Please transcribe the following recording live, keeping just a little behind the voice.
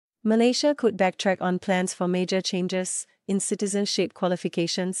Malaysia could backtrack on plans for major changes in citizenship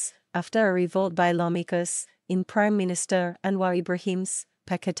qualifications after a revolt by lawmakers in Prime Minister Anwar Ibrahim's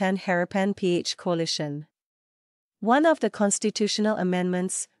Pakatan Harapan PH coalition. One of the constitutional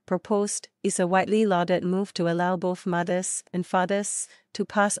amendments proposed is a widely lauded move to allow both mothers and fathers to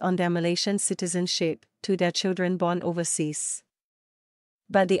pass on their Malaysian citizenship to their children born overseas.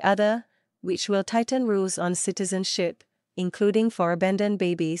 But the other, which will tighten rules on citizenship, including for abandoned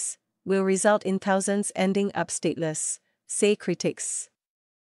babies, will result in thousands ending up stateless, say critics.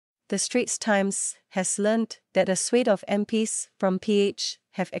 The Straits Times has learned that a swathe of MPs from PH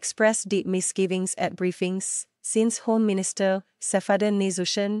have expressed deep misgivings at briefings since Home Minister Saifuddin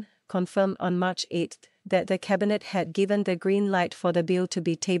Nasution confirmed on March 8 that the Cabinet had given the green light for the bill to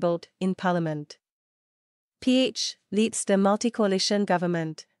be tabled in Parliament. PH leads the multi-coalition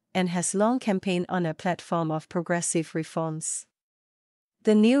government and has long campaigned on a platform of progressive reforms.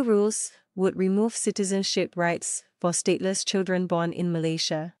 The new rules would remove citizenship rights for stateless children born in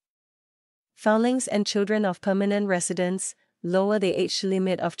Malaysia. Foundlings and children of permanent residents lower the age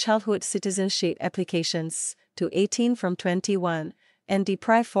limit of childhood citizenship applications to 18 from 21, and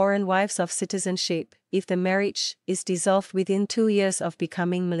deprive foreign wives of citizenship if the marriage is dissolved within 2 years of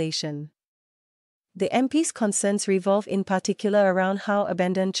becoming Malaysian. The MP's concerns revolve in particular around how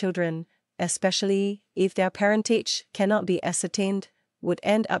abandoned children, especially if their parentage cannot be ascertained, would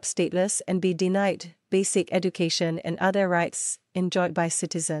end up stateless and be denied basic education and other rights enjoyed by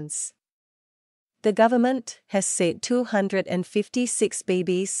citizens. The government has said 256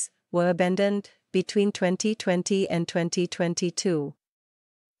 babies were abandoned between 2020 and 2022.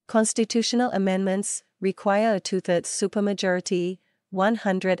 Constitutional amendments require a two-thirds supermajority,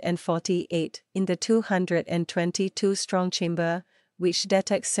 148 in the 222-strong chamber, which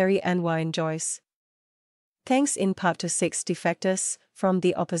Datuk Seri Anwar enjoys, thanks in part to 6 defectors from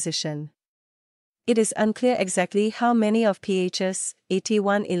the opposition. It is unclear exactly how many of PH's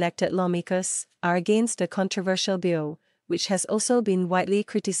 81 elected lawmakers are against the controversial bill, which has also been widely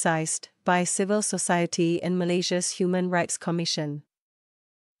criticized by civil society and Malaysia's Human Rights Commission.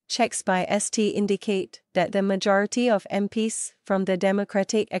 Checks by ST indicate that the majority of MPs from the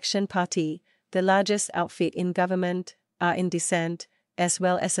Democratic Action Party, the largest outfit in government, are in dissent, as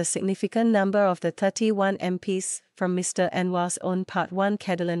well as a significant number of the 31 MPs from Mr. Anwar's own Part 1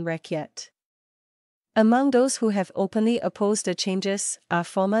 Keadilan Rakyat. Among those who have openly opposed the changes are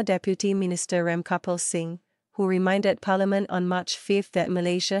former Deputy Minister Ramkapal Singh, who reminded Parliament on March 5 that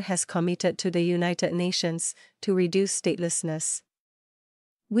Malaysia has committed to the United Nations to reduce statelessness,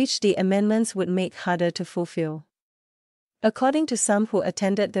 which the amendments would make harder to fulfill. According to some who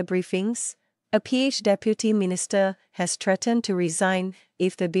attended the briefings, a PH deputy minister has threatened to resign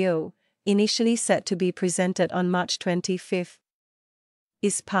if the bill, initially set to be presented on March 25,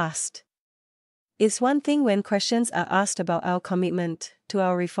 is passed. It's one thing when questions are asked about our commitment to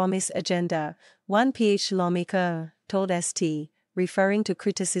our reformist agenda, one PH lawmaker told ST, referring to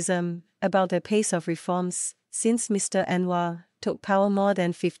criticism about the pace of reforms since Mr. Anwar took power more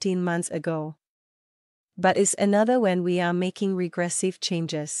than 15 months ago. But it's another when we are making regressive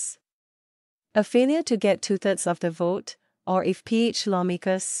changes. A failure to get two-thirds of the vote, or if PH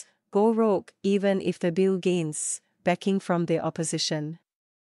lawmakers go rogue even if the bill gains backing from the opposition,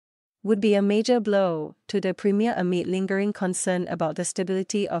 would be a major blow to the Premier amid lingering concern about the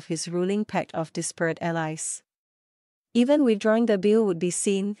stability of his ruling pact of disparate allies. Even withdrawing the bill would be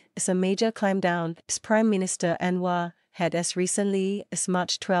seen as a major climb down, as Prime Minister Anwar had as recently as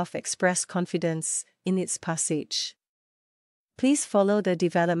March 12 expressed confidence in its passage. Please follow the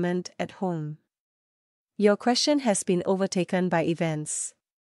development at home. Your question has been overtaken by events.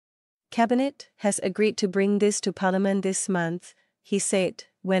 Cabinet has agreed to bring this to Parliament this month, he said,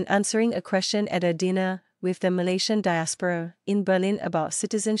 when answering a question at a dinner with the Malaysian diaspora in Berlin about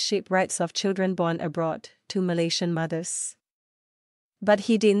citizenship rights of children born abroad to Malaysian mothers. But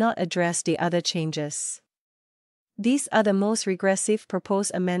he did not address the other changes. These are the most regressive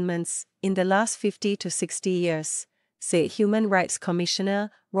proposed amendments in the last 50 to 60 years, said Human Rights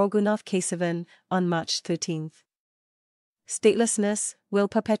Commissioner Rogunath Kesavan on March 13. Statelessness will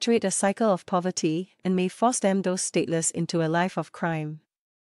perpetuate a cycle of poverty and may force those stateless into a life of crime.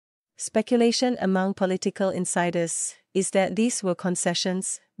 Speculation among political insiders is that these were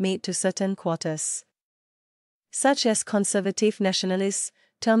concessions made to certain quarters, such as conservative nationalists,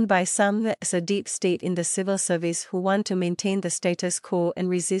 termed by some as a deep state in the civil service who want to maintain the status quo and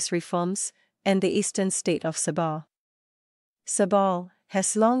resist reforms, and the eastern state of Sabah. Sabah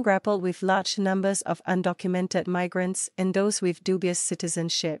has long grappled with large numbers of undocumented migrants and those with dubious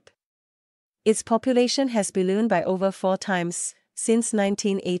citizenship. Its population has ballooned by over 4 times, since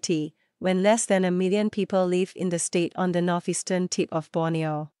 1980, when less than 1 million people live in the state on the northeastern tip of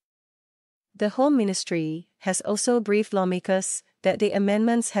Borneo. The Home Ministry has also briefed lawmakers that the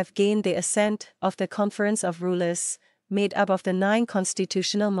amendments have gained the assent of the Conference of Rulers, made up of the 9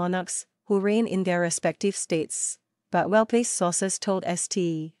 constitutional monarchs who reign in their respective states, but well-placed sources told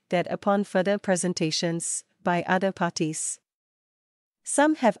ST that upon further presentations by other parties,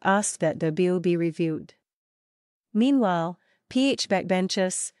 some have asked that the bill be reviewed. Meanwhile, PH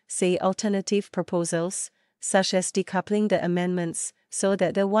backbenchers say alternative proposals, such as decoupling the amendments so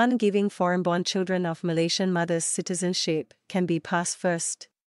that the one giving foreign-born children of Malaysian mothers citizenship can be passed first,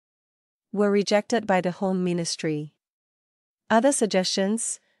 were rejected by the Home Ministry. Other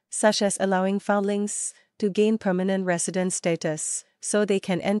suggestions, such as allowing foundlings to gain permanent resident status so they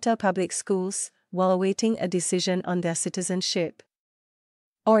can enter public schools while awaiting a decision on their citizenship,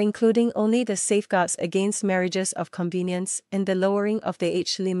 or including only the safeguards against marriages of convenience and the lowering of the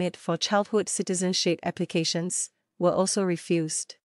age limit for childhood citizenship applications, were also refused.